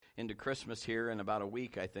into Christmas here in about a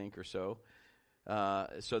week, I think, or so.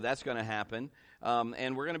 So that's going to happen.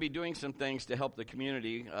 And we're going to be doing some things to help the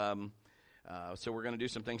community. So we're going to do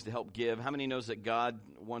some things to help give. How many knows that God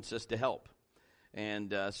wants us to help?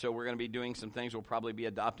 And so we're going to be doing some things. We'll probably be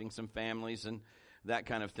adopting some families and that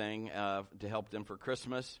kind of thing to help them for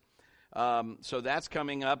Christmas. So that's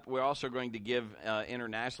coming up. We're also going to give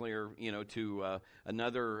internationally, or to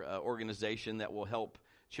another organization that will help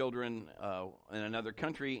children in another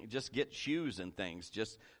country just get shoes and things,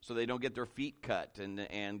 just so they don't get their feet cut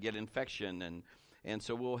and get infection, and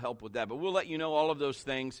so we'll help with that. But we'll let you know all of those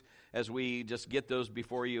things as we just get those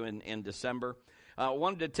before you in December. I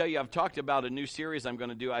wanted to tell you, I've talked about a new series I'm going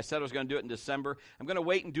to do. I said I was going to do it in December. I'm going to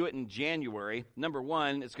wait and do it in January. Number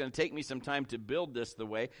one, it's going to take me some time to build this the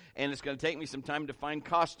way, and it's going to take me some time to find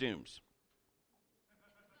costumes.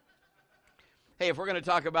 Hey, if we're going to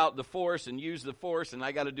talk about the Force and use the Force, and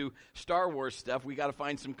I got to do Star Wars stuff, we got to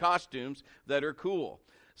find some costumes that are cool.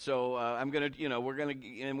 So I'm going to, we're going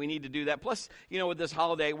to, and we need to do that. Plus, with this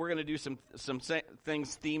holiday, we're going to do some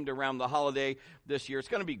things themed around the holiday this year. It's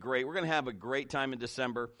going to be great. We're going to have a great time in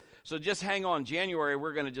December. So just hang on. January,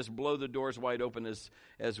 we're going to just blow the doors wide open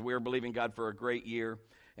as we're believing God for a great year.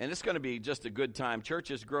 And it's going to be just a good time. Church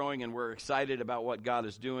is growing, and we're excited about what God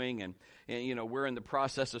is doing. And we're in the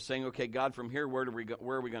process of saying, okay, God, from here, where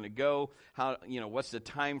are we going to go? How, what's the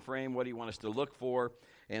time frame? What do you want us to look for?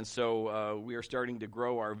 And so we are starting to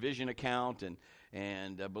grow our vision account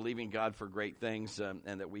and believing God for great things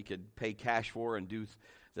and that we could pay cash for and do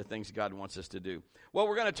the things God wants us to do. Well,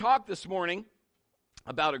 we're going to talk this morning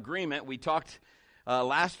about agreement. We talked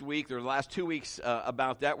last week or the last 2 weeks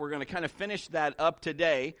about that. We're going to kind of finish that up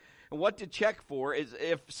today. And what to check for is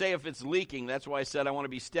if it's leaking. That's why I said I want to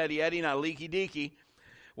be steady Eddie, not leaky deaky.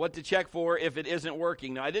 What to check for if it isn't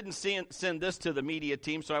working. Now, I didn't send this to the media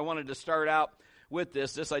team, so I wanted to start out with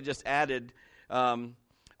this. This I just added.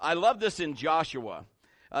 I love this in Joshua.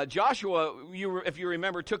 Joshua, if you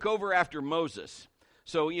remember, took over after Moses.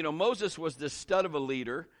 So, Moses was this stud of a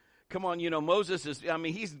leader. Come on, Moses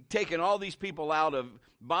he's taken all these people out of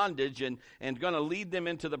bondage and going to lead them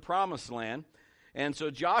into the promised land. And so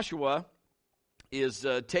Joshua is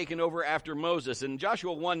taken over after Moses. And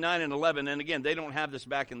Joshua 1, 9, and 11, and again, they don't have this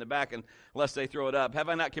back in the back unless they throw it up. Have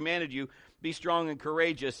I not commanded you, be strong and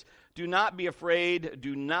courageous. Do not be afraid.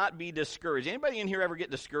 Do not be discouraged. Anybody in here ever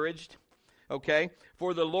get discouraged? Okay.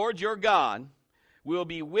 For the Lord your God will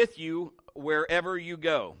be with you wherever you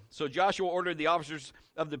go. So Joshua ordered the officers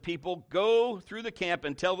of the people, go through the camp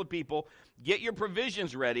and tell the people, get your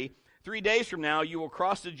provisions ready. 3 days from now, you will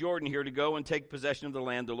cross the Jordan here to go and take possession of the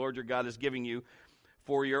land the Lord your God is giving you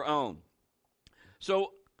for your own.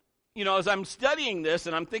 So, as I'm studying this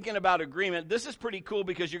and I'm thinking about agreement, this is pretty cool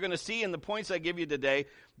because you're going to see in the points I give you today,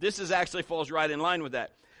 this actually falls right in line with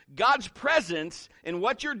that. God's presence in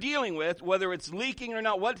what you're dealing with, whether it's leaking or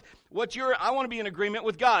not, I want to be in agreement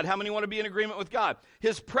with God. How many want to be in agreement with God?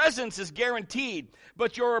 His presence is guaranteed,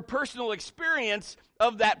 but your personal experience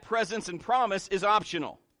of that presence and promise is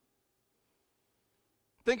optional.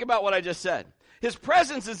 Think about what I just said. His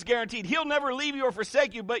presence is guaranteed. He'll never leave you or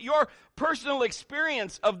forsake you, but your personal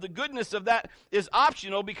experience of the goodness of that is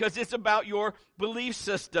optional because it's about your belief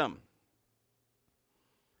system.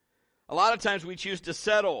 A lot of times we choose to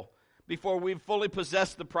settle before we've fully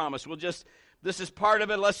possessed the promise. This is part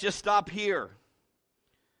of it, let's just stop here.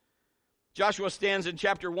 Joshua stands in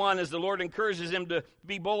chapter 1 as the Lord encourages him to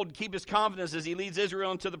be bold and keep his confidence as he leads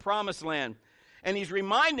Israel into the promised land. And he's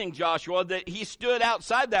reminding Joshua that he stood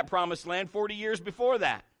outside that promised land 40 years before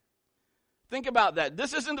that. Think about that.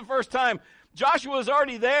 This isn't the first time. Joshua was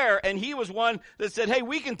already there, and he was one that said, hey,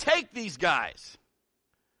 we can take these guys.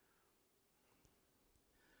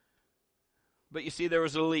 But you see, there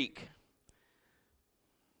was a leak.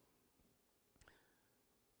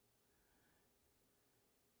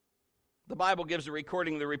 The Bible gives a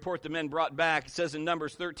recording of the report the men brought back. It says in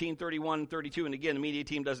Numbers 13, 31, 32, and again, the media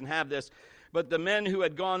team doesn't have this. But the men who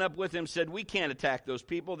had gone up with him said, we can't attack those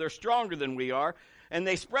people. They're stronger than we are. And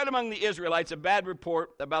they spread among the Israelites a bad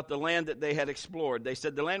report about the land that they had explored. They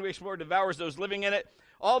said, the land we explored devours those living in it.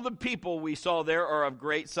 All the people we saw there are of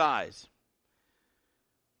great size.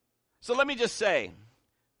 So let me just say,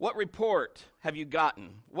 what report have you gotten?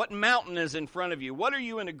 What mountain is in front of you? What are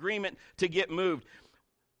you in agreement to get moved?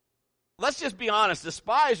 Let's just be honest. The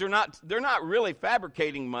spies they're not really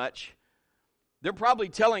fabricating much. They're probably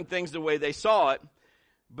telling things the way they saw it,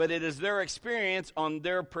 but it is their experience on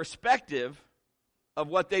their perspective of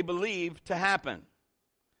what they believe to happen.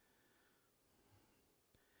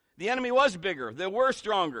 The enemy was bigger. They were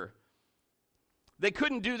stronger. They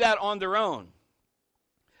couldn't do that on their own.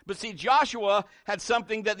 But see, Joshua had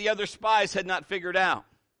something that the other spies had not figured out.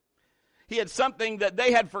 He had something that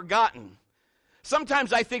they had forgotten.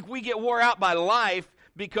 Sometimes I think we get wore out by life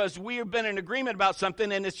because we have been in agreement about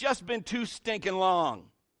something and it's just been too stinking long.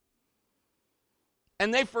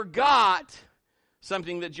 And they forgot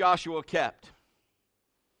something that Joshua kept.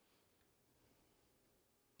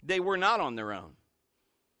 They were not on their own.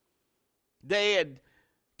 They had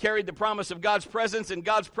carried the promise of God's presence, and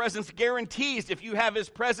God's presence guarantees, if you have His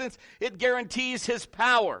presence, it guarantees His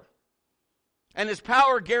power. And His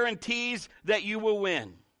power guarantees that you will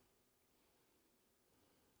win.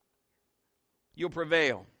 You'll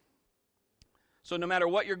prevail. So no matter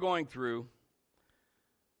what you're going through,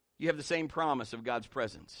 you have the same promise of God's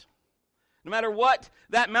presence. No matter what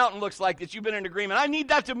that mountain looks like that you've been in agreement, I need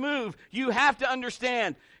that to move. You have to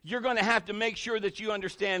understand. You're going to have to make sure that you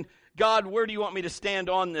understand, God, where do you want me to stand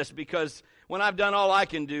on this? Because when I've done all I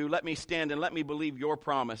can do, let me stand and let me believe your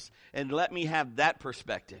promise and let me have that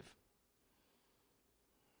perspective.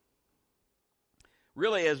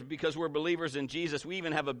 Really, as because we're believers in Jesus, we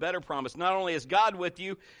even have a better promise. Not only is God with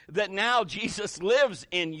you, that now Jesus lives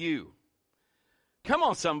in you. Come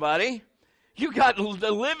on, somebody. You got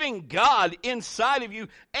the living God inside of you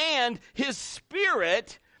and His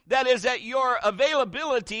Spirit that is at your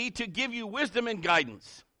availability to give you wisdom and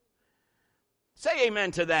guidance. Say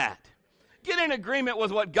amen to that. Get in agreement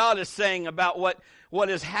with what God is saying about what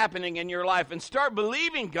is happening in your life and start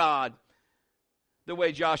believing God the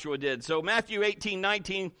way Joshua did. So Matthew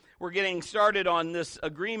 18:19, we're getting started on this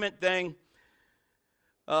agreement thing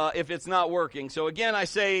if it's not working. So again, I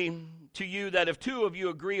say to you that if two of you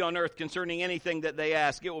agree on earth concerning anything that they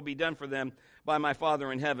ask, it will be done for them by my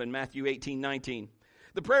Father in heaven. Matthew 18:19.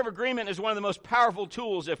 The prayer of agreement is one of the most powerful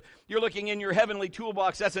tools. If you're looking in your heavenly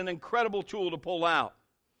toolbox, that's an incredible tool to pull out.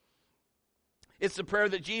 It's the prayer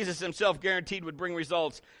that Jesus Himself guaranteed would bring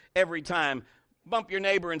results every time. Bump your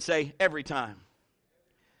neighbor and say, every time.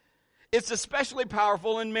 It's especially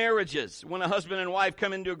powerful in marriages. When a husband and wife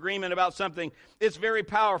come into agreement about something, it's very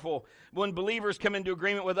powerful. When believers come into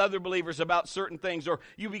agreement with other believers about certain things, or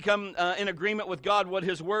you become in agreement with God, what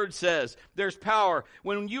His Word says, there's power.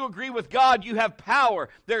 When you agree with God, you have power.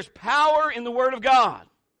 There's power in the Word of God.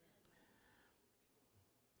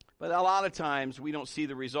 But a lot of times, we don't see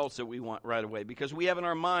the results that we want right away because we have in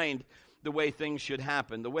our mind the way things should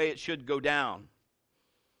happen, the way it should go down.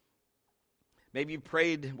 Maybe you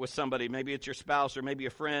prayed with somebody, maybe it's your spouse or maybe a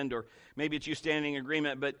friend or maybe it's you standing in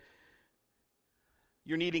agreement, but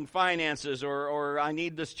you're needing finances or I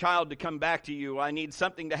need this child to come back to you. I need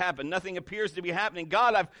something to happen. Nothing appears to be happening.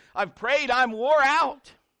 God, I've prayed, I'm wore out.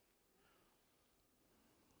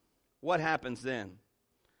 What happens then?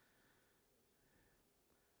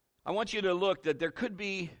 I want you to look that there could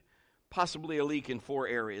be possibly a leak in 4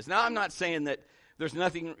 areas. Now, I'm not saying that there's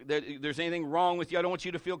anything wrong with you. I don't want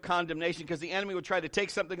you to feel condemnation because the enemy would try to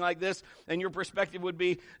take something like this and your perspective would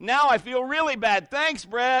be, now I feel really bad. Thanks,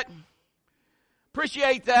 Brett.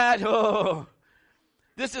 Appreciate that. Oh.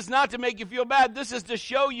 This is not to make you feel bad. This is to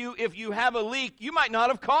show you if you have a leak, you might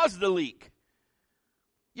not have caused the leak.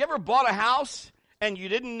 You ever bought a house and you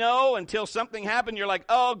didn't know until something happened? You're like,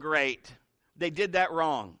 oh, great. They did that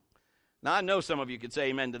wrong. Now, I know some of you could say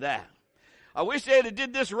amen to that. I wish they had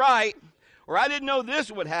did this right. Or I didn't know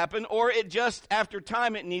this would happen, or it just, after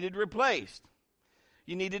time, it needed replaced.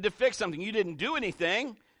 You needed to fix something. You didn't do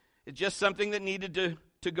anything. It's just something that needed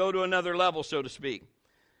to go to another level, so to speak.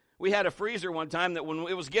 We had a freezer one time that when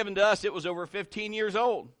it was given to us, it was over 15 years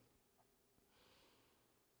old.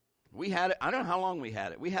 We had it, I don't know how long we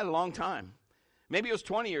had it. We had it a long time. Maybe it was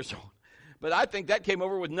 20 years old. But I think that came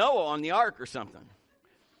over with Noah on the ark or something.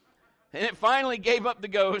 And it finally gave up the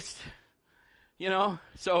ghost. You know,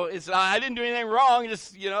 so I didn't do anything wrong.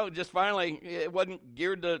 Just finally, it wasn't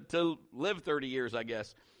geared to live 30 years, I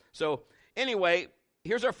guess. So anyway,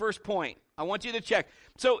 here's our first point. I want you to check.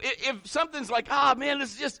 So if something's like, man,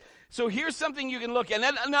 this is just, so here's something you can look at.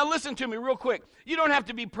 Now listen to me real quick. You don't have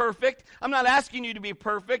to be perfect. I'm not asking you to be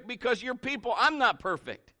perfect because you're people. I'm not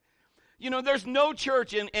perfect. You know, there's no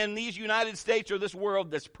church in these United States or this world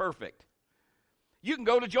that's perfect. You can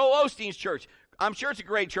go to Joel Osteen's church. I'm sure it's a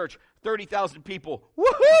great church. 30,000 people.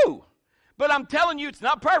 Woohoo! But I'm telling you, it's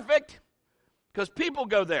not perfect because people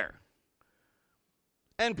go there.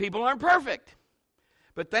 And people aren't perfect.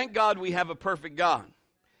 But thank God we have a perfect God.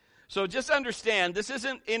 So just understand, this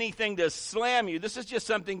isn't anything to slam you. This is just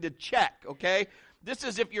something to check, okay? This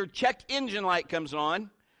is if your check engine light comes on,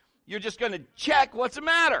 you're just going to check what's the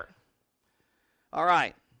matter. All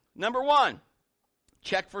right. Number 1,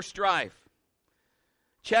 check for strife.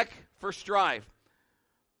 Check for strife.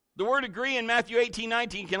 The word agree in Matthew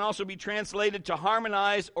 18:19 can also be translated to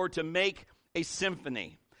harmonize or to make a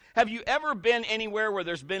symphony. Have you ever been anywhere where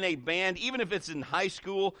there's been a band, even if it's in high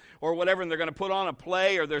school or whatever, and they're going to put on a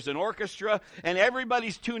play or there's an orchestra, and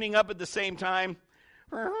everybody's tuning up at the same time?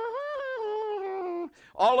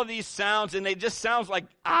 All of these sounds, and they just sounds like,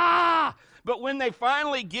 ah! But when they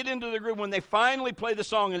finally get into the groove, when they finally play the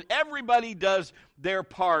song and everybody does their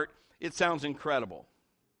part, it sounds incredible.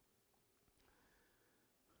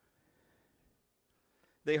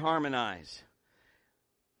 They harmonize.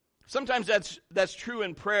 Sometimes that's true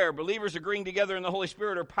in prayer. Believers agreeing together in the Holy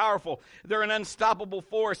Spirit are powerful. They're an unstoppable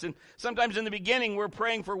force. And sometimes in the beginning we're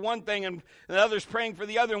praying for one thing and others praying for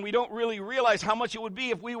the other, and we don't really realize how much it would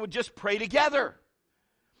be if we would just pray together.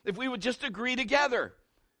 If we would just agree together.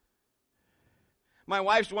 My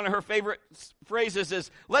wife's, one of her favorite phrases is,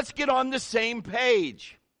 let's get on the same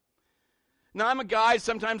page. Now I'm a guy,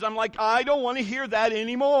 sometimes I'm like, I don't want to hear that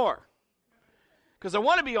anymore. Because I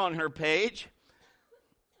want to be on her page.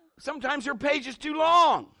 Sometimes her page is too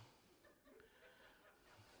long.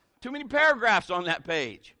 Too many paragraphs on that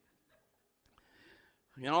page.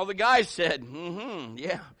 And all the guys said,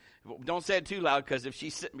 yeah. Well, don't say it too loud, because if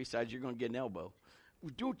she's sitting beside you, you're going to get an elbow.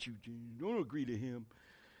 Well, don't you, Gene? Don't agree to him.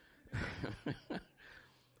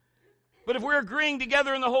 But if we're agreeing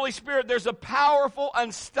together in the Holy Spirit, there's a powerful,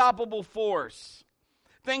 unstoppable force.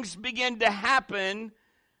 Things begin to happen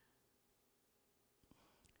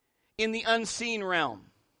in the unseen realm.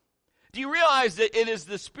 Do you realize that it is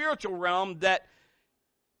the spiritual realm that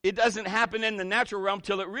it doesn't happen in the natural realm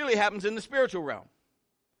till it really happens in the spiritual realm?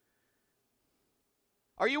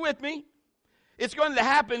 Are you with me? It's going to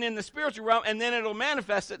happen in the spiritual realm, and then it'll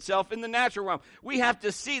manifest itself in the natural realm. We have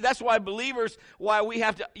to see. That's why believers, why we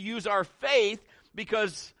have to use our faith,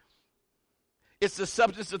 because it's the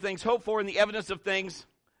substance of things hoped for and the evidence of things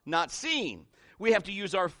not seen. We have to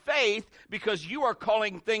use our faith because you are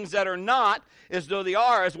calling things that are not as though they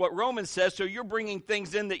are, as what Romans says. So you're bringing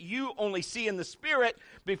things in that you only see in the spirit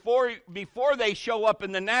before they show up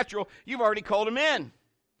in the natural. You've already called them in.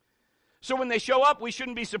 So when they show up, we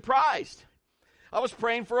shouldn't be surprised. I was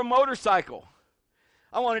praying for a motorcycle.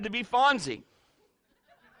 I wanted to be Fonzie.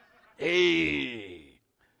 Hey.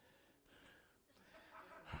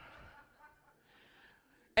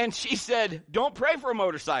 And she said, don't pray for a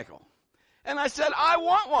motorcycle. And I said, I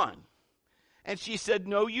want one. And she said,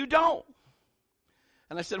 no, you don't.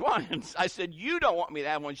 And I said, why? And I said, you don't want me to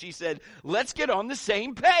have one. She said, let's get on the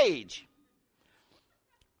same page.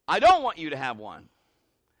 I don't want you to have one.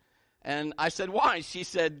 And I said, why? She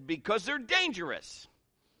said, because they're dangerous.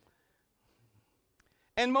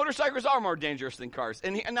 And motorcycles are more dangerous than cars.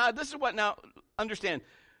 And now this is what, now, understand.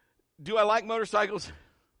 Do I like motorcycles?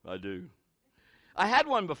 I do. I had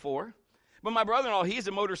one before. But my brother-in-law, he's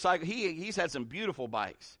a motorcycle. He's had some beautiful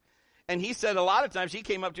bikes. And he said a lot of times he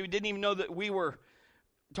came up to me, didn't even know that we were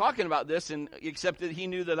talking about this, and except that he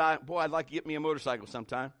knew that I'd like to get me a motorcycle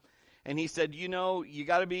sometime. And he said, you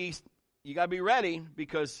got to be ready,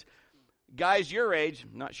 because guys your age,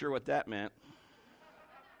 I'm not sure what that meant.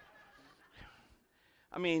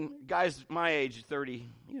 I mean, guys my age, 30,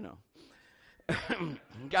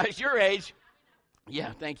 guys your age.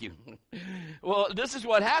 Yeah, thank you. Well, this is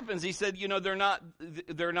what happens. He said, they're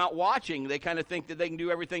not watching. They kind of think that they can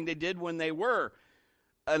do everything they did when they were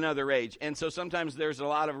another age. And so sometimes there's a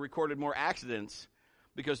lot of recorded more accidents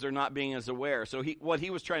because they're not being as aware. So what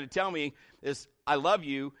he was trying to tell me is, I love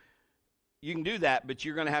you. You can do that, but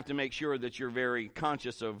you're going to have to make sure that you're very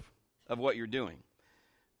conscious of what you're doing.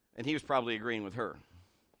 And he was probably agreeing with her.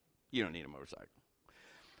 You don't need a motorcycle.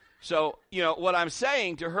 So, what I'm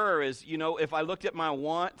saying to her is, if I looked at my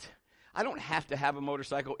want, I don't have to have a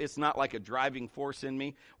motorcycle. It's not like a driving force in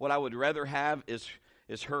me. What I would rather have is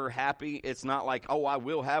her happy. It's not like, oh, I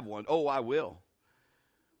will have one. Oh, I will.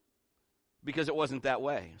 Because it wasn't that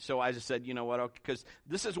way. So I just said, you know what, because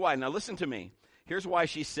this is why. Now listen to me. Here's why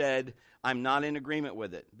she said, I'm not in agreement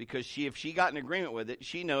with it. Because if she got in agreement with it,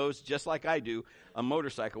 she knows, just like I do, a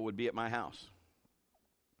motorcycle would be at my house.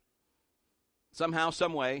 Somehow,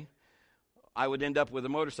 some way, I would end up with a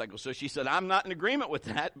motorcycle. So she said, I'm not in agreement with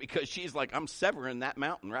that, because she's like, I'm severing that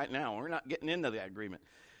mountain right now. We're not getting into that agreement.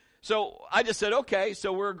 So I just said, okay,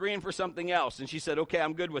 so we're agreeing for something else. And she said, okay,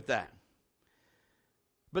 I'm good with that.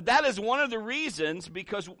 But that is one of the reasons,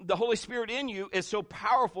 because the Holy Spirit in you is so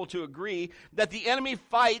powerful to agree, that the enemy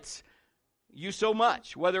fights you so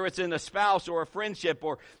much, whether it's in a spouse or a friendship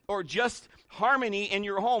or just harmony in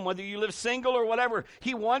your home, whether you live single or whatever.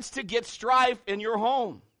 He wants to get strife in your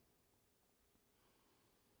home.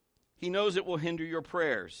 He knows it will hinder your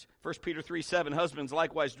prayers. 1 Peter 3:7, husbands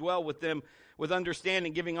likewise dwell with them with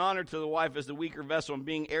understanding, giving honor to the wife as the weaker vessel, and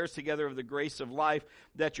being heirs together of the grace of life,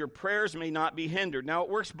 that your prayers may not be hindered. Now, it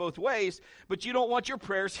works both ways, but you don't want your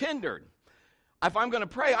prayers hindered. If I'm going to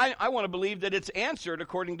pray, I want to believe that it's answered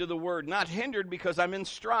according to the word, not hindered because I'm in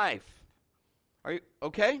strife. Are you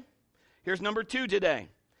okay? Here's number 2 today.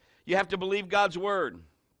 You have to believe God's word.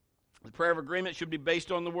 The prayer of agreement should be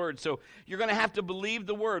based on the word. So you're going to have to believe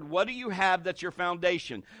the word. What do you have that's your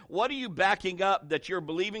foundation? What are you backing up that you're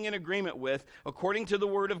believing in agreement with according to the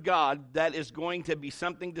word of God that is going to be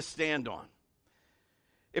something to stand on?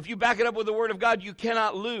 If you back it up with the word of God, you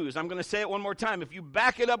cannot lose. I'm going to say it one more time. If you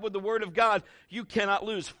back it up with the word of God, you cannot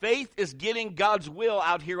lose. Faith is getting God's will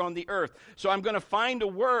out here on the earth. So I'm going to find a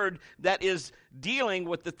word that is dealing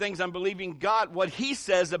with the things I'm believing God, what he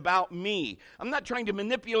says about me. I'm not trying to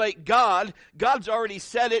manipulate God. God's already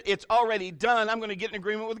said it. It's already done. I'm going to get in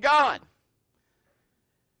agreement with God.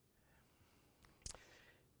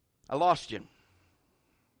 I lost you.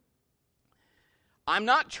 I'm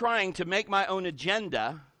not trying to make my own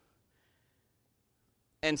agenda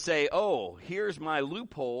and say, oh, here's my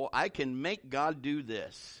loophole. I can make God do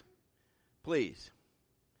this. Please.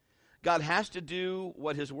 God has to do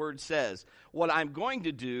what his word says. What I'm going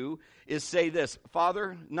to do is say this,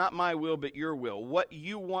 Father, not my will, but your will. What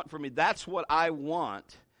you want from me, that's what I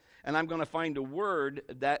want. And I'm going to find a word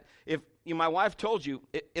that, if my wife told you,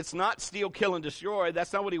 it's not steal, kill, and destroy.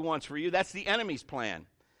 That's not what he wants for you. That's the enemy's plan.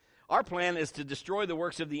 Our plan is to destroy the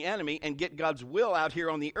works of the enemy and get God's will out here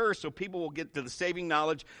on the earth so people will get to the saving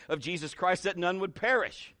knowledge of Jesus Christ, that none would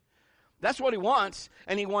perish. That's what he wants,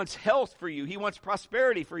 and he wants health for you. He wants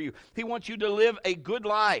prosperity for you. He wants you to live a good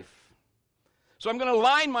life. So I'm going to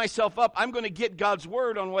line myself up. I'm going to get God's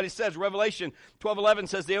word on what it says. Revelation 12:11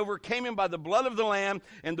 says, they overcame him by the blood of the Lamb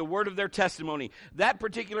and the word of their testimony. That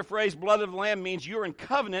particular phrase, blood of the Lamb, means you're in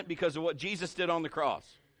covenant because of what Jesus did on the cross.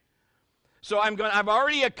 So I'm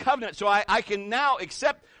already a covenant, so I can now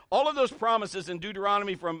accept all of those promises in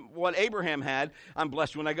Deuteronomy from what Abraham had. I'm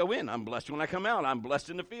blessed when I go in. I'm blessed when I come out. I'm blessed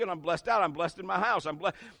in the field. I'm blessed out. I'm blessed in my house. I'm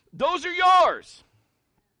blessed. Those are yours.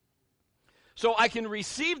 So I can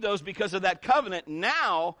receive those because of that covenant.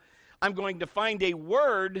 Now I'm going to find a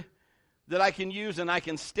word that I can use and I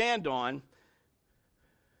can stand on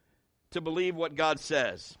to believe what God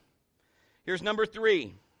says. Here's number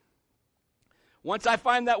 3. Once I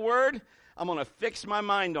find that word, I'm going to fix my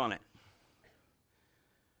mind on it.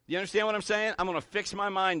 You understand what I'm saying? I'm going to fix my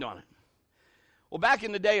mind on it. Well, back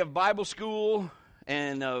in the day of Bible school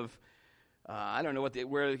and of, I don't know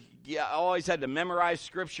where I always had to memorize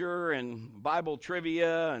scripture and Bible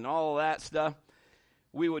trivia and all of that stuff.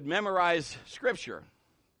 We would memorize scripture.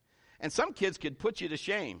 And some kids could put you to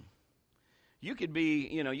shame. You could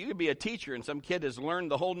be a teacher and some kid has learned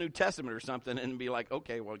the whole New Testament or something and be like,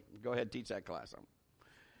 okay, well, go ahead and teach that class.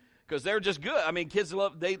 Because they're just good. I mean, kids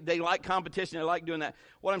they like competition. They like doing that.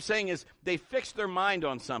 What I'm saying is they fix their mind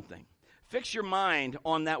on something. Fix your mind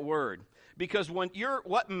on that word. Because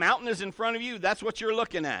what mountain is in front of you, that's what you're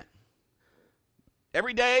looking at.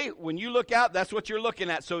 Every day when you look out, that's what you're looking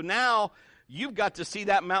at. So now you've got to see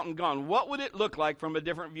that mountain gone. What would it look like from a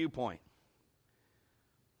different viewpoint?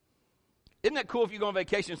 Isn't that cool if you go on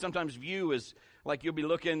vacation? Sometimes view is like you'll be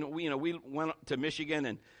looking, we went to Michigan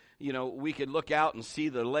and, we could look out and see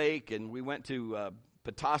the lake. And we went to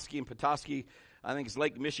Petoskey. And Petoskey, I think it's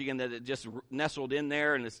Lake Michigan that it just nestled in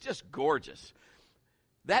there. And it's just gorgeous.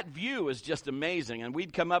 That view is just amazing. And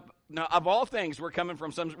we'd come up, now of all things, we're coming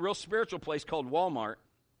from some real spiritual place called Walmart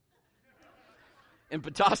in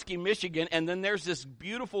Petoskey, Michigan. And then there's this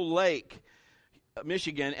beautiful lake,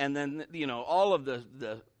 Michigan, and then, all of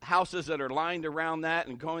the houses that are lined around that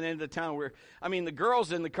and going into the town where, the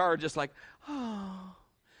girls in the car are just like, oh,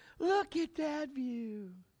 look at that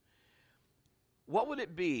view. What would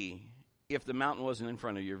it be if the mountain wasn't in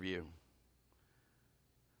front of your view?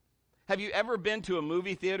 Have you ever been to a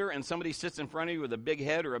movie theater and somebody sits in front of you with a big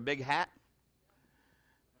head or a big hat?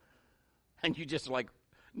 And you just like,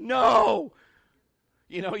 no!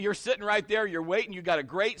 You're sitting right there, you're waiting, you got a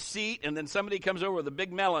great seat, and then somebody comes over with a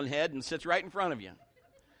big melon head and sits right in front of you.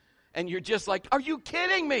 And you're just like, are you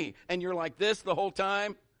kidding me? And you're like this the whole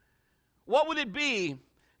time. What would it be,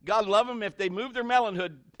 God love them, if they moved their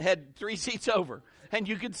melon head 3 seats over and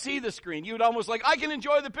you could see the screen? You would almost like, I can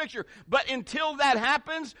enjoy the picture. But until that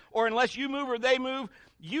happens, or unless you move or they move,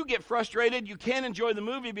 you get frustrated. You can't enjoy the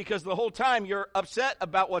movie because the whole time you're upset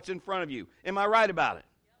about what's in front of you. Am I right about it?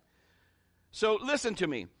 So listen to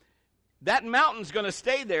me. That mountain's going to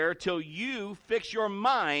stay there till you fix your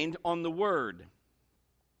mind on the word.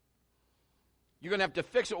 You're going to have to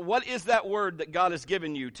fix it. What is that word that God has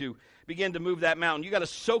given you to begin to move that mountain? You got to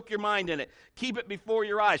soak your mind in it. Keep it before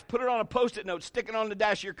your eyes. Put it on a Post-it note. Stick it on the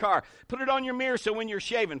dash of your car. Put it on your mirror so when you're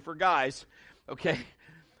shaving, for guys, okay?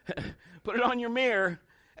 Put it on your mirror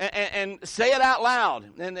and say it out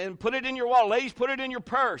loud. And put it in your wallet. Ladies, put it in your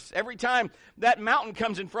purse. Every time that mountain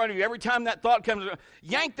comes in front of you, every time that thought comes,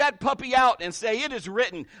 yank that puppy out and say, it is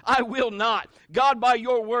written, I will not. God, by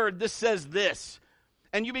your word, this says this.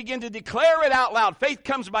 And you begin to declare it out loud. Faith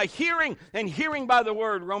comes by hearing, and hearing by the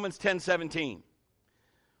word, Romans 10:17.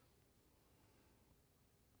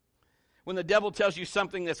 When the devil tells you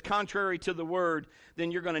something that's contrary to the word,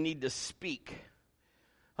 then you're going to need to speak.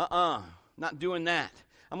 Not doing that.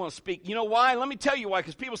 I'm going to speak. You know why? Let me tell you why.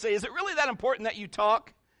 Because people say, is it really that important that you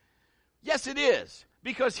talk? Yes, it is.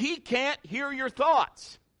 Because he can't hear your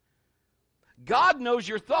thoughts. God knows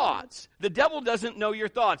your thoughts. The devil doesn't know your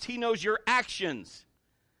thoughts. He knows your actions.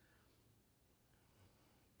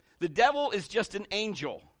 The devil is just an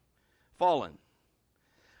angel, fallen.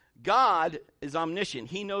 God is omniscient.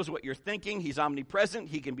 He knows what you're thinking. He's omnipresent.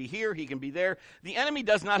 He can be here. He can be there. The enemy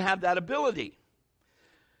does not have that ability.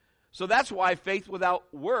 So that's why faith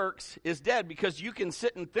without works is dead, because you can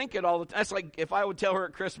sit and think it all the time. That's like if I would tell her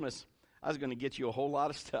at Christmas, I was going to get you a whole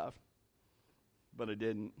lot of stuff, but I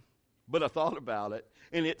didn't. But I thought about it,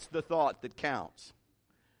 and it's the thought that counts.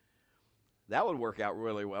 That would work out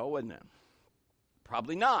really well, wouldn't it?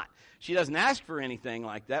 Probably not. She doesn't ask for anything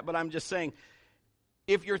like that, but I'm just saying,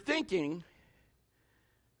 if you're thinking,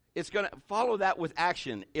 it's going to follow that with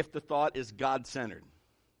action if the thought is God-centered.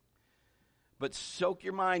 But soak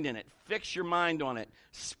your mind in it. Fix your mind on it.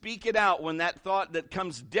 Speak it out when that thought that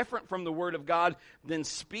comes different from the Word of God, then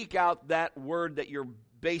speak out that word that you're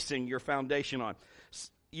basing your foundation on.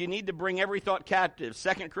 You need to bring every thought captive.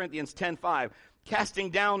 2 Corinthians 10:5,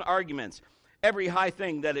 casting down arguments, every high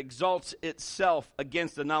thing that exalts itself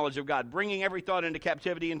against the knowledge of God, bringing every thought into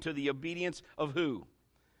captivity into the obedience of who?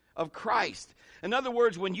 Of Christ. In other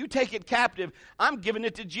words, when you take it captive, I'm giving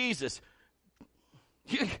it to Jesus.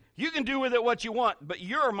 You can do with it what you want, but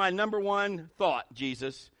you're my number one thought,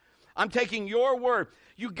 Jesus. I'm taking your word.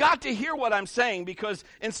 You got to hear what I'm saying, because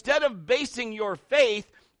instead of basing your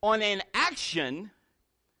faith on an action,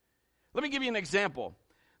 let me give you an example.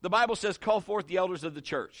 The Bible says, call forth the elders of the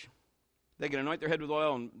church. They can anoint their head with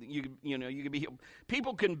oil, and you can be healed.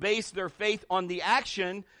 People can base their faith on the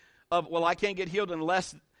action of, well, I can't get healed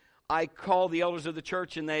unless I call the elders of the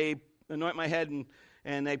church and they anoint my head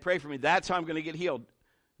and they pray for me. That's how I'm going to get healed.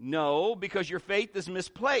 No, because your faith is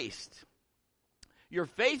misplaced. Your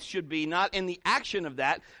faith should be not in the action of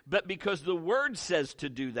that, but because the Word says to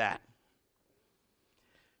do that.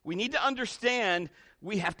 We need to understand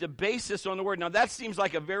we have to base this on the Word. Now, that seems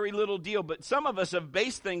like a very little deal, but some of us have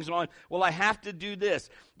based things on, well, I have to do this.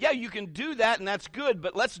 Yeah, you can do that, and that's good,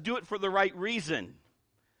 but let's do it for the right reason.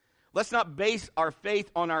 Let's not base our faith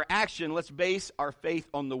on our action. Let's base our faith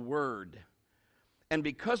on the Word. And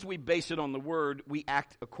because we base it on the Word, we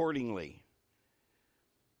act accordingly.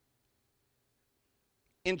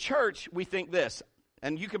 In church, we think this,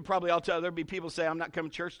 and you can probably, there'll be people say, I'm not coming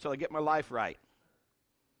to church until I get my life right.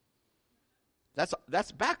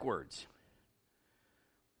 That's backwards.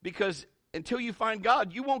 Because until you find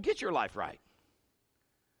God, you won't get your life right.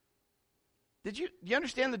 Do you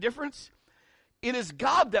understand the difference? It is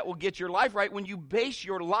God that will get your life right when you base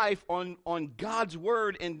your life on God's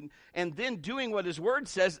word and then doing what his word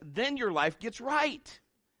says, then your life gets right.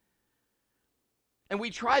 And we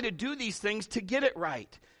try to do these things to get it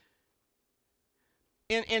right.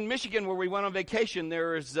 In Michigan, where we went on vacation,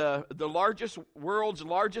 there is the world's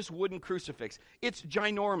largest wooden crucifix. It's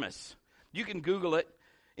ginormous. You can Google it,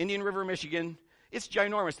 Indian River, Michigan. It's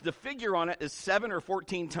ginormous. The figure on it is 7 or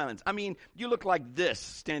 14 tons. I mean, you look like this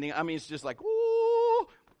standing. I mean, it's just like, ooh.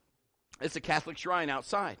 It's a Catholic shrine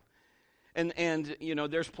outside. And you know,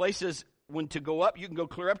 there's places when to go up, you can go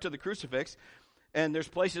clear up to the crucifix. And there's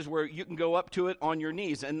places where you can go up to it on your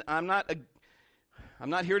knees. And I'm not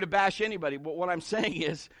here to bash anybody, but what I'm saying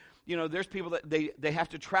is, you know, there's people that they have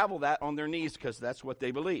to travel that on their knees because that's what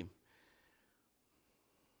they believe.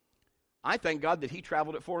 I thank God that he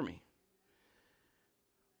traveled it for me.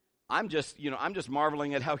 I'm just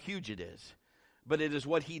marveling at how huge it is. But it is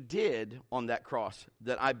what he did on that cross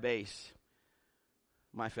that I base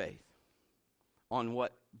my faith on,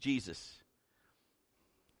 what Jesus.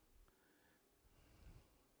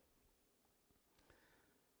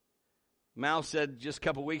 Mal said just a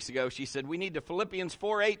couple weeks ago, she said, we need to Philippians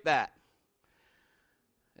 4:8 that.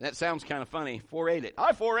 And that sounds kind of funny, 4:8 it.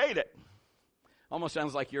 I 4:8 it. Almost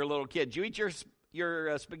sounds like you're a little kid. Did you eat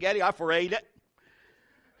your spaghetti? I 4:8 it.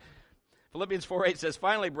 Philippians 4:8 says,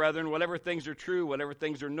 finally, brethren, whatever things are true, whatever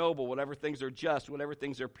things are noble, whatever things are just, whatever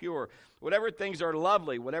things are pure, whatever things are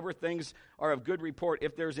lovely, whatever things are of good report,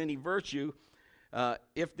 if there's any virtue,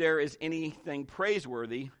 if there is anything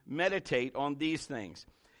praiseworthy, meditate on these things.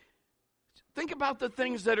 Think about the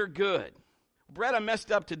things that are good. Brett, I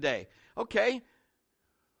messed up today. Okay,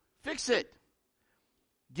 fix it.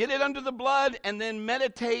 Get it under the blood and then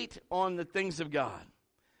meditate on the things of God.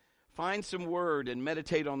 Find some word and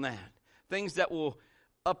meditate on that. Things that will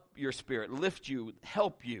up your spirit, lift you,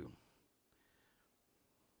 help you.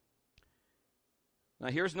 Now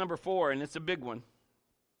here's number 4, and it's a big one.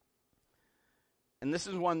 And this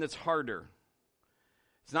is one that's harder.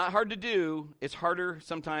 It's not hard to do. It's harder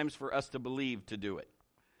sometimes for us to believe to do it.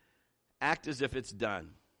 Act as if it's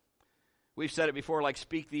done. We've said it before, like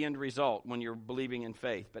speak the end result when you're believing in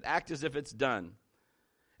faith. But act as if it's done.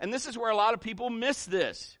 And this is where a lot of people miss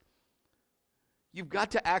this. You've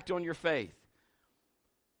got to act on your faith.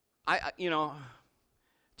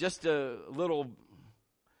 Just a little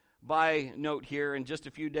by note here. In just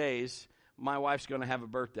a few days, my wife's going to have a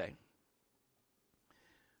birthday.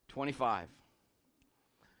 25.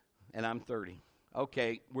 And I'm 30.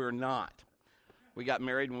 Okay, we're not. We got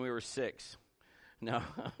married when we were 6. No.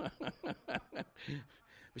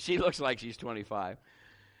 She looks like she's 25.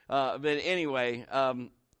 But anyway,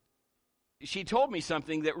 she told me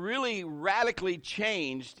something that really radically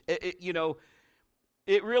changed.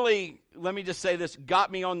 It really, let me just say this,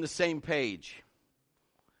 got me on the same page.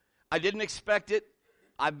 I didn't expect it.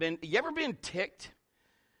 You ever been ticked?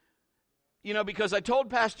 Because I told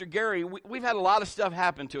Pastor Gary, we've had a lot of stuff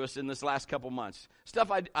happen to us in this last couple months.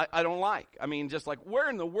 Stuff I don't like. I mean, just like, where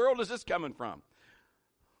in the world is this coming from?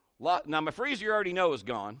 Now, my freezer you already know is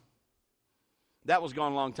gone. That was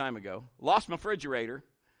gone a long time ago. Lost my refrigerator.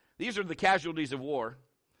 These are the casualties of war.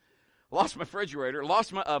 Lost my refrigerator,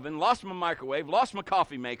 lost my oven, lost my microwave, lost my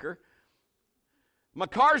coffee maker. My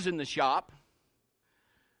car's in the shop.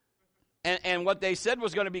 And what they said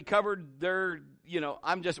was going to be covered there,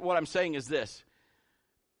 what I'm saying is this.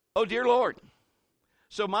 Oh, dear Lord.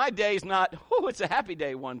 So my day's not, it's a happy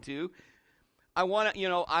day, 1, 2. I want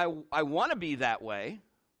to, I want to be that way.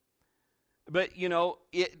 But,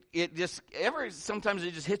 it just, sometimes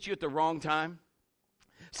it just hits you at the wrong time.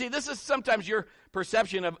 See, this is sometimes your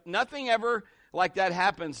perception of nothing ever like that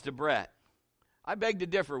happens to Brett. I beg to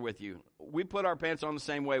differ with you. We put our pants on the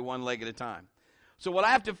same way, one leg at a time. So what I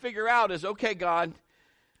have to figure out is, okay, God,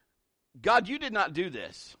 you did not do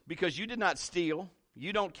this because you did not steal,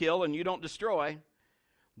 you don't kill, and you don't destroy.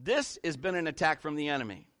 This has been an attack from the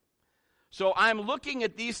enemy. So I'm looking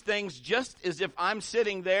at these things just as if I'm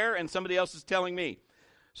sitting there and somebody else is telling me.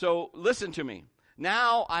 So listen to me.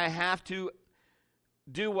 Now I have to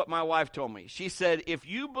do what my wife told me. She said, if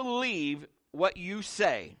you believe what you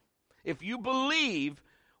say, if you believe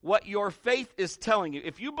what your faith is telling you,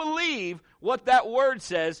 if you believe what that word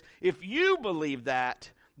says, if you believe that,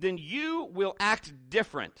 then you will act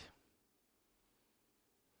different.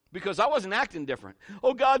 Because I wasn't acting different.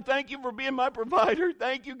 Oh, God, thank you for being my provider.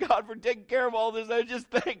 Thank you, God, for taking care of all this. I just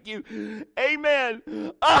thank you. Amen.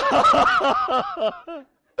 What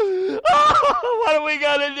are we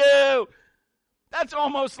going to do? That's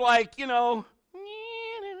almost like,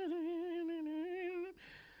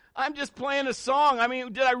 I'm just playing a song. I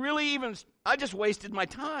mean, I just wasted my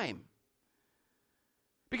time.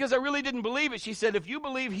 Because I really didn't believe it. She said, if you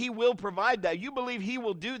believe he will provide that, you believe he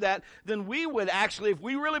will do that, then we would actually, if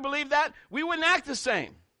we really believe that, we wouldn't act the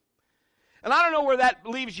same. And I don't know where that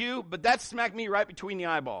leaves you, but that smacked me right between the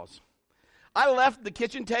eyeballs. I left the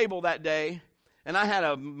kitchen table that day, and I had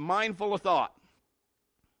a mind full of thought.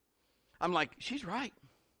 I'm like, she's right.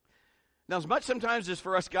 Now, as much sometimes as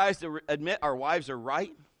for us guys to admit our wives are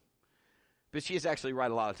right, but she is actually right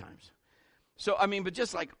a lot of times. So, but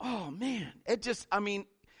just like, oh, man,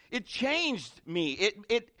 it changed me.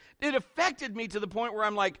 It affected me to the point where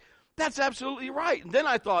I'm like, that's absolutely right. And then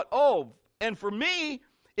I thought, and for me,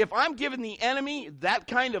 if I'm giving the enemy that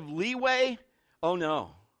kind of leeway, oh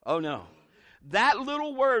no. That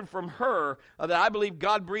little word from her that I believe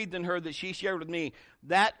God breathed in her that she shared with me,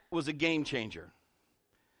 that was a game changer.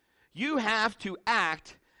 You have to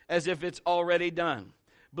act as if it's already done.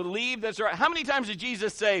 Believe that's right. How many times did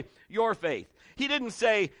Jesus say, your faith? He didn't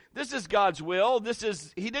say, this is God's will.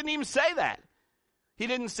 He didn't even say that. He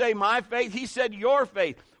didn't say my faith. He said your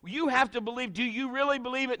faith. You have to believe. Do you really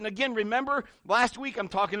believe it? And again, remember, last week I'm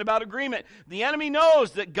talking about agreement. The enemy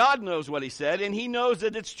knows that God knows what he said, and he knows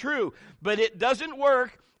that it's true. But it doesn't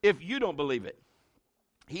work if you don't believe it.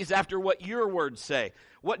 He's after what your words say.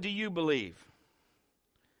 What do you believe?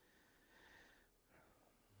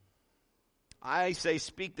 I say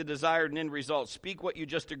speak the desired and end result. Speak what you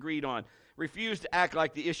just agreed on. Refuse to act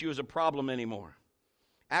like the issue is a problem anymore.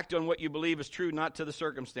 Act on what you believe is true, not to the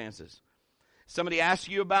circumstances. Somebody asks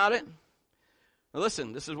you about it. Now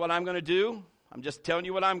listen, this is what I'm going to do. I'm just telling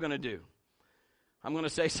you what I'm going to do. I'm going to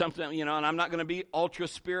say something, and I'm not going to be ultra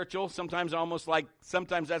spiritual. Sometimes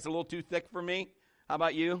that's a little too thick for me. How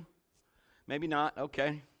about you? Maybe not.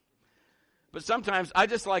 Okay. But sometimes I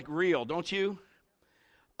just like real, don't you?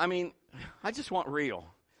 I mean, I just want real.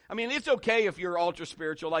 I mean, it's okay if you're ultra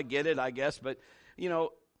spiritual. I get it, I guess. But,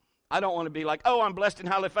 I don't want to be like, oh, I'm blessed and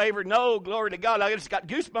highly favored. No, glory to God. I just got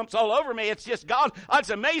goosebumps all over me. It's just God. It's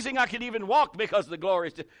amazing I can even walk because of the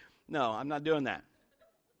glory. No, I'm not doing that.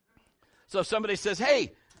 So if somebody says,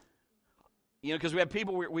 hey, because we have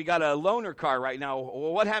people, we got a loaner car right now.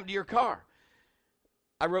 Well, what happened to your car?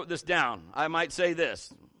 I wrote this down. I might say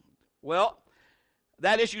this. Well,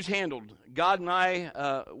 that issue's handled. God and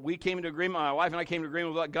I, we came into agreement. My wife and I came to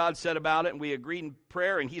agreement with what God said about it, and we agreed in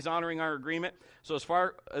prayer, and He's honoring our agreement. So as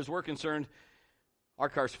far as we're concerned, our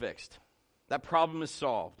car's fixed. That problem is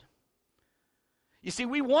solved. You see,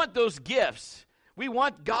 we want those gifts. We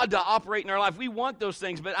want God to operate in our life. We want those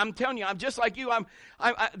things. But I'm telling you, I'm just like you.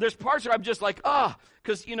 There's parts where I'm just like,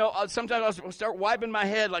 because, sometimes I'll start wiping my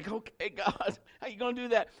head like, okay, God, how you going to do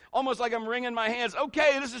that? Almost like I'm wringing my hands.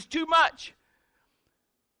 Okay, this is too much.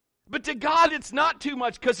 But to God, it's not too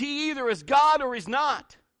much because He either is God or He's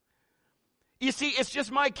not. You see, it's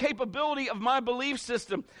just my capability of my belief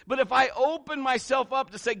system. But if I open myself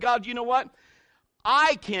up to say, God, you know what?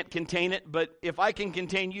 I can't contain it, but if I can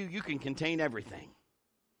contain you, you can contain everything.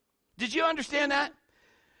 Did you understand that?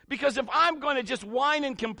 Because if I'm going to just whine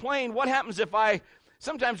and complain, what happens if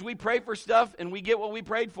sometimes we pray for stuff and we get what we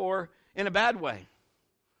prayed for in a bad way.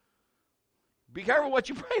 Be careful what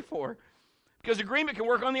you pray for. Because agreement can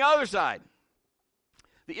work on the other side.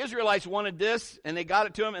 The Israelites wanted this, and they got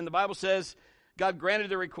it to them, and the Bible says God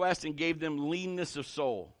granted their request and gave them leanness of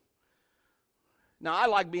soul. Now, I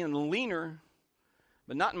like being leaner,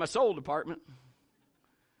 but not in my soul department.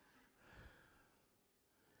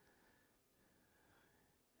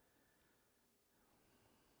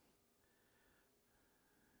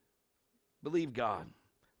 Believe God.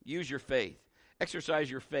 Use your faith.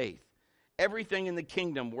 Exercise your faith. Everything in the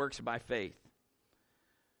kingdom works by faith.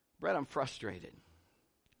 Brett, I'm frustrated.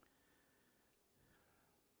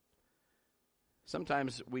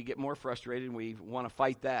 Sometimes we get more frustrated and we want to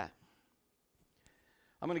fight that.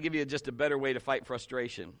 I'm going to give you just a better way to fight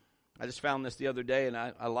frustration. I just found this the other day and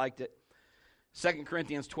I liked it. 2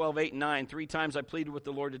 Corinthians 12:8-9. 3 times I pleaded with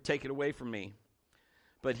the Lord to take it away from me.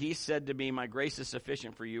 But He said to me, my grace is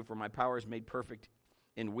sufficient for you, for my power is made perfect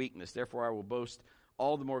in weakness. Therefore I will boast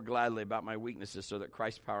all the more gladly about my weaknesses so that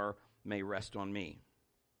Christ's power may rest on me.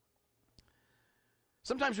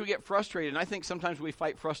 Sometimes we get frustrated, and I think sometimes we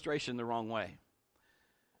fight frustration the wrong way.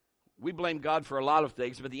 We blame God for a lot of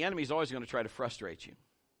things, but the enemy's always going to try to frustrate you.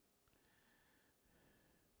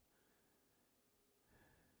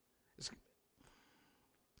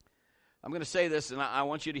 I'm going to say this, and I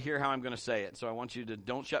want you to hear how I'm going to say it, so I want you to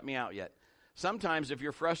don't shut me out yet. Sometimes if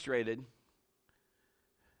you're frustrated,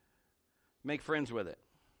 make friends with it.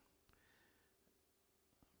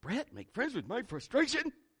 Brett, make friends with my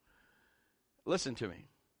frustration? Listen to me.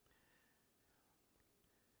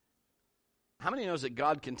 How many knows that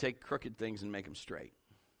God can take crooked things and make them straight?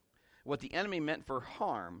 What the enemy meant for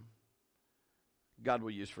harm, God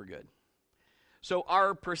will use for good. So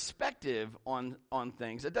our perspective on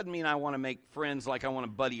things, it doesn't mean I want to make friends like I want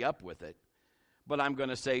to buddy up with it. But I'm going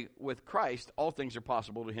to say, with Christ, all things are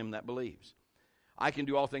possible to him that believes. I can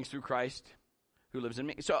do all things through Christ who lives in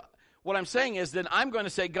me. So what I'm saying is that I'm going to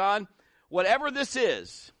say, God, whatever this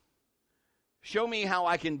is, show me how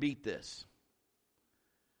I can beat this.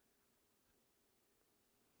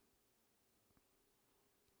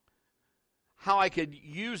 How I could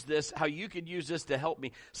use this, how you could use this to help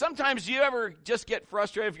me. Sometimes you ever just get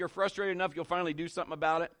frustrated. If you're frustrated enough, you'll finally do something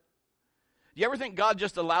about it. Do you ever think God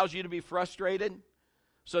just allows you to be frustrated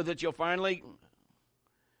so that you'll finally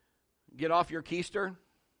get off your keister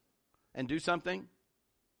and do something?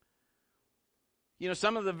 You know,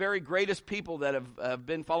 some of the very greatest people that have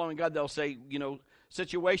been following God, they'll say,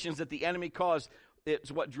 situations that the enemy caused,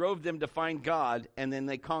 it's what drove them to find God, and then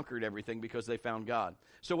they conquered everything because they found God.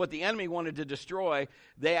 So what the enemy wanted to destroy,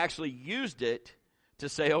 they actually used it to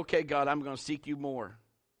say, okay, God, I'm going to seek you more.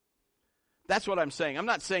 That's what I'm saying. I'm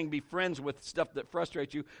not saying be friends with stuff that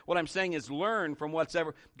frustrates you. What I'm saying is learn from what's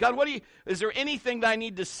ever. God, is there anything that I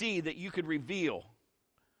need to see that you could reveal?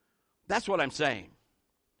 That's what I'm saying.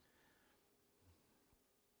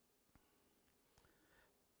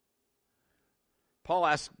 Paul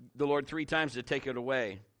asked the Lord 3 times to take it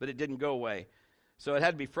away, but it didn't go away. So it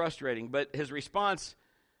had to be frustrating. But his response,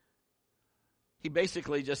 he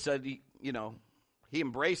basically just said, he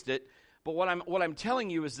embraced it. But what I'm telling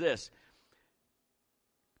you is this.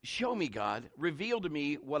 Show me, God. Reveal to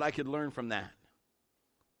me what I could learn from that.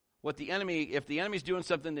 If the enemy's doing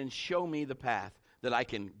something, then show me the path that I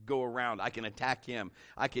can go around. I can attack him.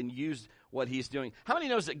 I can use what he's doing. How many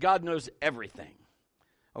knows that God knows everything?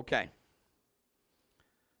 Okay.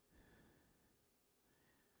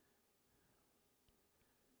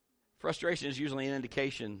 Frustration is usually an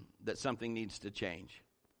indication that something needs to change.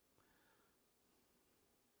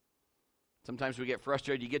 Sometimes we get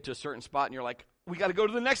frustrated. You get to a certain spot and you're like, we got to go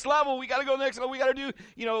to the next level. We got to go to the next level. We got to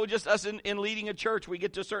do, just us in leading a church. We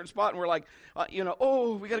get to a certain spot and we're like, we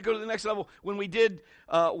got to go to the next level. When we did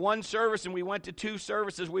one service and we went to 2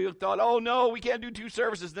 services, we thought, oh no, we can't do 2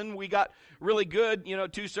 services. Then we got really good,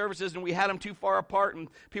 2 services, and we had them too far apart. And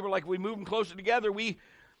people were like, we move them closer together.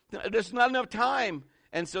 There's not enough time.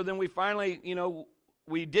 And so then we finally,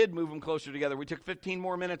 we did move them closer together. We took 15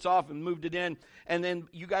 more minutes off and moved it in. And then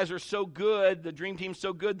you guys are so good, the dream team's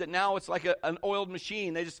so good that now it's like an oiled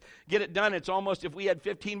machine. They just get it done. It's almost, if we had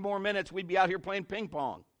 15 more minutes, we'd be out here playing ping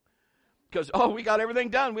pong. Because, we got everything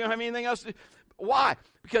done. We don't have anything else to do. Why?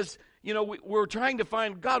 Because, we're trying to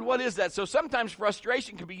find, God, what is that? So sometimes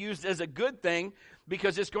frustration can be used as a good thing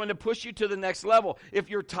because it's going to push you to the next level. If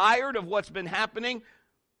you're tired of what's been happening,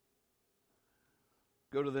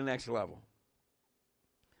 go to the next level.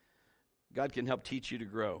 God can help teach you to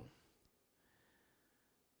grow.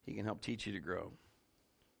 He can help teach you to grow.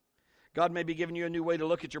 God may be giving you a new way to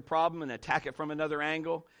look at your problem and attack it from another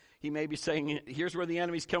angle. He may be saying, here's where the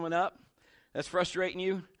enemy's coming up. That's frustrating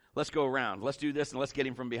you. Let's go around. Let's do this and let's get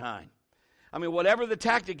him from behind. I mean, whatever the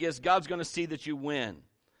tactic is, God's going to see that you win.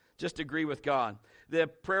 Just agree with God. The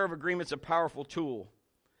prayer of agreement's a powerful tool.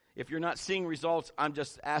 If you're not seeing results, I'm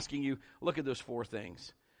just asking you, look at those 4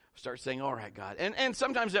 things. Start saying, all right, God. And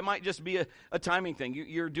sometimes it might just be a timing thing.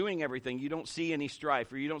 You're doing everything. You don't see any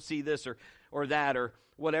strife, or you don't see this or that, or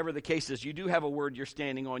whatever the case is. You do have a word you're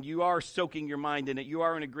standing on. You are soaking your mind in it. You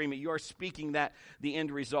are in agreement. You are speaking the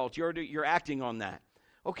end result. You're acting on that.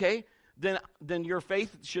 Okay, then your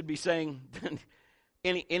faith should be saying,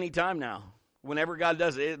 any time now. Whenever God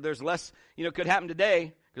does it, there's less, it could happen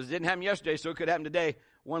today, because it didn't happen yesterday, so it could happen today,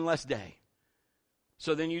 one less day.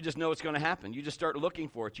 So then you just know it's going to happen. You just start looking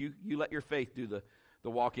for it. You let your faith do the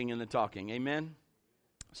walking and the talking. Amen?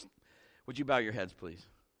 Would you bow your heads, please?